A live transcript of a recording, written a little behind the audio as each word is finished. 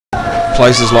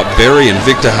places like Bury and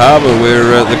Victor Harbour,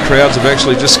 where the crowds have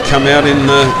actually just come out in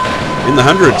the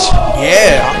hundreds.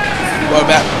 Yeah, got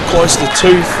about close to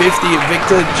 250 at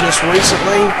Victor just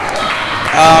recently.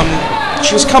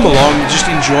 Just come along, just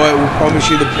enjoy it. We'll promise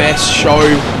you the best show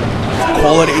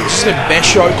quality. It's just the best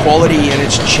show quality, and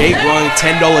it's cheap. We're only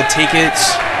 $10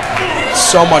 tickets.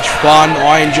 So much fun.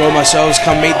 I enjoy myself.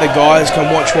 Come meet the guys. Come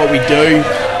watch what we do.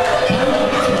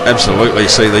 Absolutely,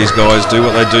 see these guys do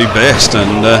what they do best,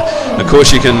 and of course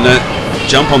you can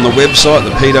jump on the website, the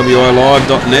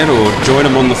PWILive.net, or join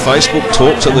them on the Facebook.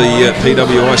 Talk to the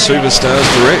PWI Superstars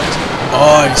direct.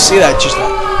 Oh, you see that? Just a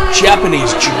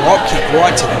Japanese drop kick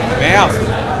right to the mouth.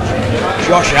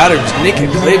 Josh Adamz, Nick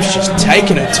Eclipse just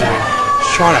taking it to him,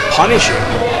 just trying to punish him.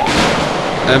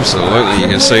 Absolutely, you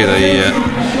can see the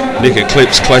Nick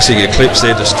Eclipse, classic Eclipse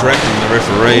there, distracting the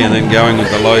referee and then going with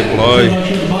the low blow.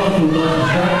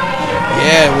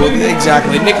 Yeah, well,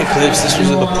 exactly. Nick Eclipse, this was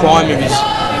at the prime of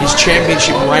his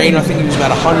championship reign. I think he was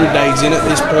about 100 days in at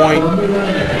this point.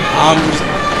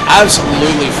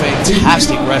 Absolutely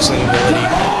fantastic wrestling ability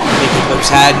Nick Eclipse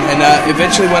had, and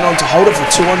eventually went on to hold it for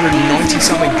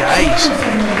 290-something days.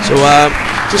 So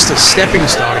just a stepping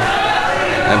stone.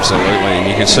 Absolutely, and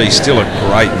you can see still a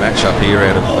great matchup here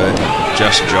out of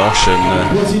just Josh and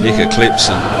Nick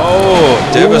Eclipse, and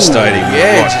devastating.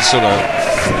 Yeah, right, sort of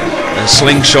a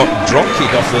slingshot drop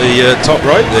kick off the top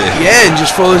rope there. Yeah, and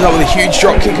just follows up with a huge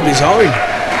drop kick of his own.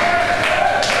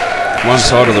 One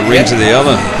side of the ring to the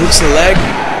other. Hooks the leg.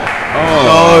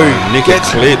 Nick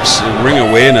Eclipse, ring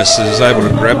awareness, is able to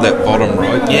grab that bottom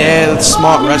rope. Yeah, that's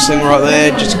smart wrestling right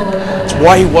there. Just it's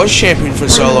why he was champion for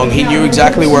so long. He knew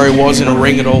exactly where he was in a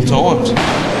ring at all times.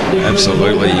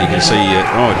 Absolutely, you can see.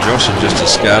 Josh had just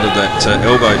discarded that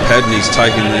elbow pad, and he's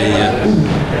taken the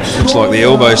looks like the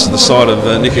elbows to the side of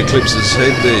Nick Eclipse's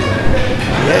head there.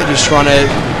 Yeah, just trying to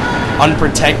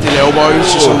unprotected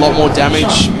elbows, just a lot more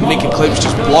damage. Nick Eclipse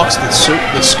just blocks the scoop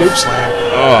slam.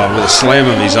 With a slam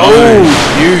of his own. Oh,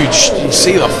 huge. You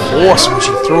see the force in which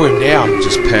he threw him down.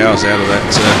 Just powers out of that.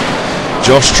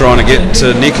 Josh trying to get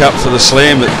Nick up for the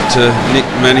slam, but Nick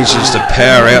manages to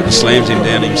power out and slams him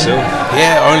down himself.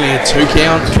 Yeah, only a 2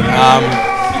 count.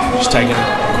 Just taking a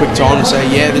quick time to say,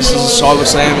 yeah, this is a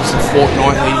Cyberslam. It's the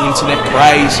fortnightly internet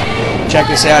craze. Check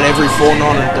us out every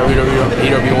fortnight at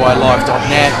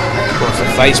PWILive.net. We've got the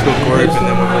Facebook group, and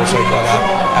then we've also got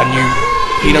our new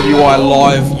PWI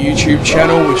Live YouTube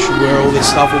channel, where all this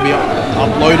stuff will be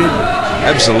uploaded.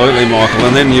 Absolutely, Michael.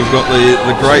 And then you've got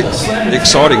the great,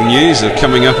 exciting news of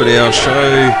coming up at our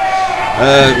show.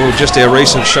 Just our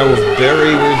recent show of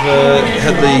Bury, we've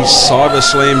had the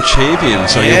Cyberslam champion.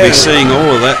 So you'll be seeing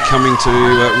all of that coming to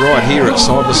right here at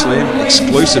Cyberslam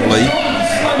exclusively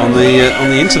on the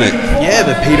internet. Yeah,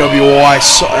 the PWI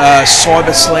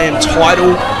Cyberslam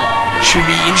title should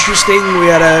be interesting. We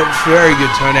had a very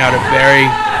good turnout at Bury.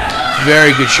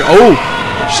 Very good show.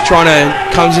 Just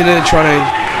comes in and trying to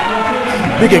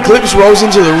Nick Eclipse rolls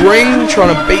into the ring,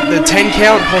 trying to beat the 10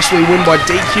 count, possibly win by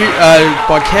DQ,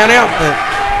 by count out. But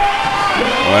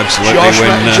absolutely.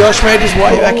 Josh made his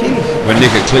way back in. When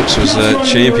Nick Eclipse was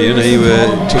champion, he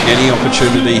took any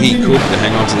opportunity he could to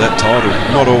hang on to that title.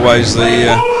 Not always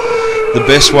the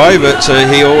best way, but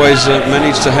he always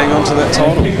managed to hang on to that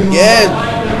title. Yeah.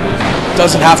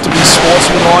 Doesn't have to be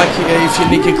sportsmanlike. If you're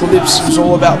Nick Eclipse, it was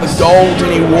all about the gold,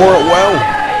 and he wore it well.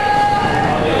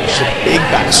 Just a big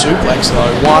back suplex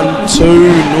though. 1, 2,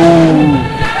 no.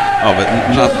 But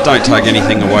don't take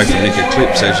anything away from Nick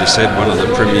Eclipse, as you said, one of the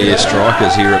premier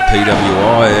strikers here at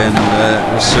PWI, and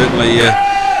was certainly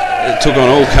took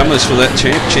on all comers for that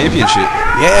championship.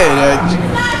 Yeah,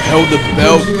 held the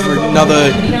belt for another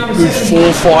good 4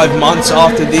 or 5 months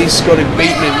after this. Got it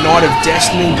beaten at Night of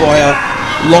Destiny by a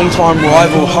long-time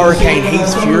rival, Hurricane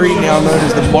Heath Fury, now known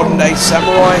as the modern-day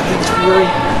Samurai Heath Fury.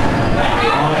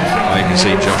 You can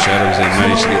see Josh Adamz there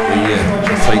managed to get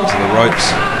the feet to the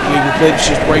ropes. Nick Eclipse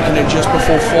just breaking it just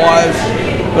before 5,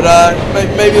 but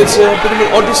maybe it's a bit of an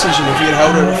odd decision. If he had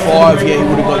held it at 5, he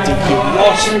would have got DQ'd and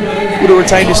lost, would have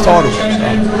retained his title.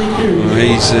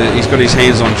 He's got his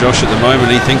hands on Josh at the moment.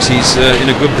 He thinks he's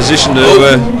in a good position to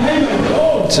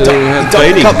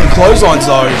beat him. Cut the clotheslines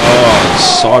though.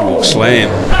 Sidewalk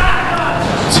slam.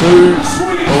 2.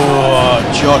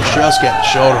 Josh just get the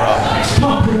shoulder up.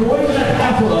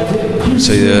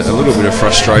 See a little bit of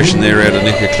frustration there out of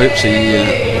Nick Eclipse. He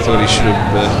thought he should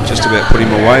have just about put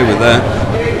him away with that.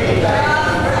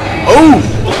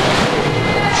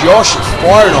 Josh is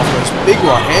firing off those big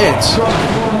right hands.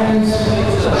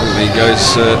 He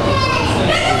goes.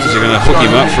 Is he going to hook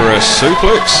him up for a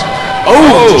suplex?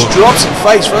 Just drops him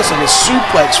face first, like a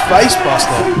suplex face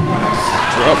buster.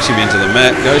 Drops him into the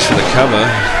mat, goes for the cover.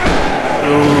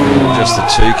 Ooh. Just the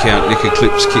 2 count. Nick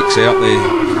Eclipse kicks out there.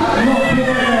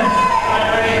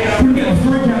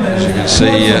 As you can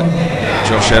see,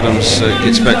 Josh Adamz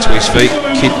gets back to his feet,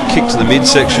 kick to the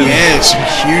midsection. Yeah, some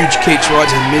huge kicks right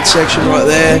to the midsection right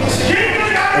there.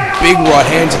 A big right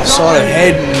hand to the side of the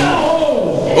head.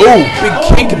 Oh, big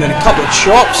kick and then a couple of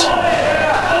chops.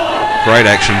 Great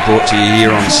action brought to you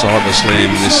here on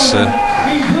Cyberslam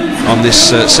on this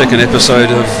second episode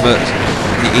of the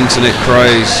Internet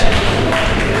Craze.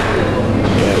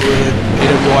 Yeah, we're at the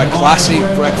PWI Classic,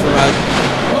 back from our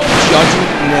judgment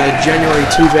in January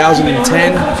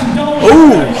 2010.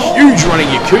 Oh, huge running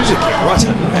Yakuza kick right to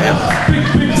the mouth.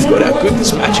 I forgot how good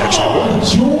this match actually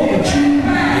was.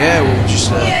 Yeah, well, just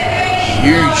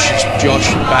huge. Just Josh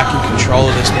back in control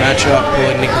of this matchup,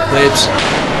 pulling Nick Eclipse.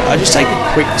 Just take a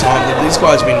quick time. These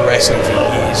guys have been wrestling for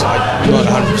years. I'm not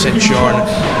 100% sure on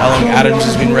how long Adamz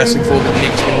has been wrestling for, but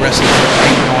Nick's been wrestling for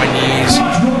 8 or 9 years.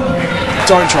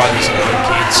 Don't try this at home,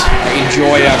 kids.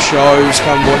 Enjoy our shows.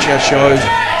 Come watch our shows.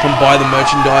 Come buy the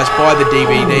merchandise. Buy the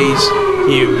DVDs.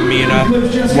 Hear me and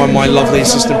one of my lovely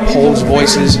assistant Paul's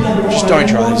voices. Just don't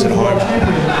try this at home.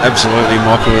 Absolutely,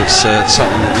 Michael. It's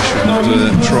something that we should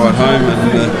try at home.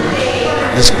 And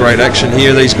this great action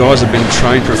here. These guys have been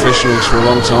trained professionals for a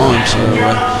long time. So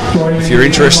if you're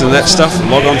interested in that stuff,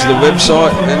 log on to the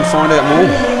website and find out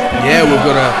more. Yeah, we've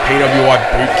got a PWI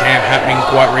boot camp happening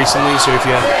quite recently. So if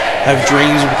you have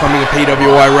dreams of becoming a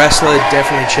PWI wrestler,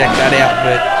 definitely check that out.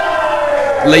 But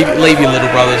leave your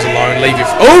little brothers alone. Leave your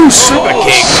super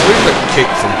kick. Super kick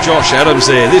from Josh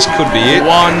Adamz there. This could be it. 1,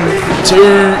 2,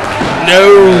 no,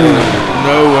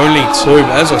 only 2.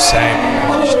 But as I was saying,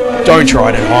 just don't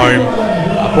try it at home.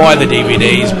 Buy the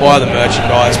DVDs, buy the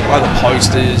merchandise, buy the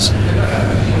posters,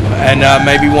 and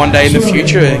maybe one day in the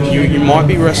future you might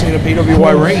be wrestling in a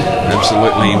PWI ring.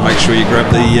 Absolutely. Make sure you grab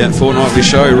the fortnightly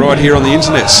show right here on the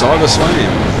internet,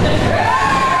 Cyberslam.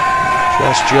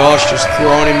 Josh just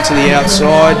throwing him to the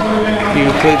outside. Nick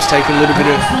Eclipse taking a little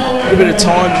bit of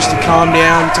time just to calm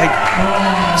down,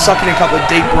 suck in a couple of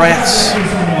deep breaths,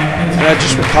 and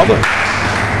just recover.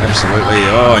 Absolutely.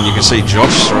 Oh, and you can see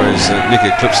Josh throws Nick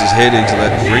Eclipse's head into that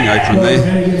ring apron there.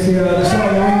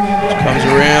 Comes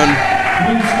around.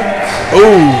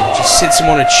 Oh, just sits him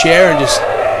on a chair and just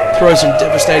throws some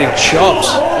devastating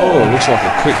chops. Oh, looks like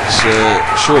a quick,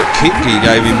 short kick he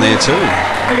gave him there too.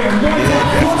 Yeah,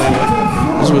 definitely.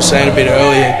 As we were saying a bit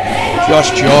earlier,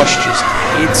 Josh just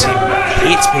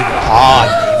hits people hard.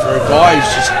 For a guy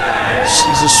who's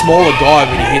he's a smaller guy,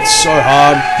 but he hits so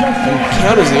hard and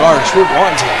counters the Irish whip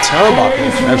right into the turnbuckle.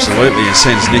 Absolutely, and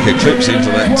sends Nick Eclipse into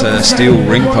that steel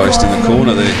ring post in the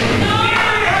corner there.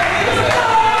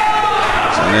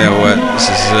 So now this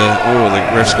is the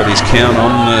ref's got his count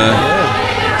on.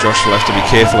 Josh will have to be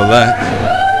careful of that.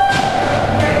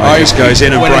 He just goes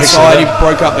in and breaks it up. He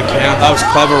broke up the count. That was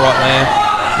clever right there.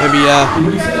 Maybe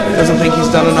doesn't think he's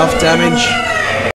done enough damage.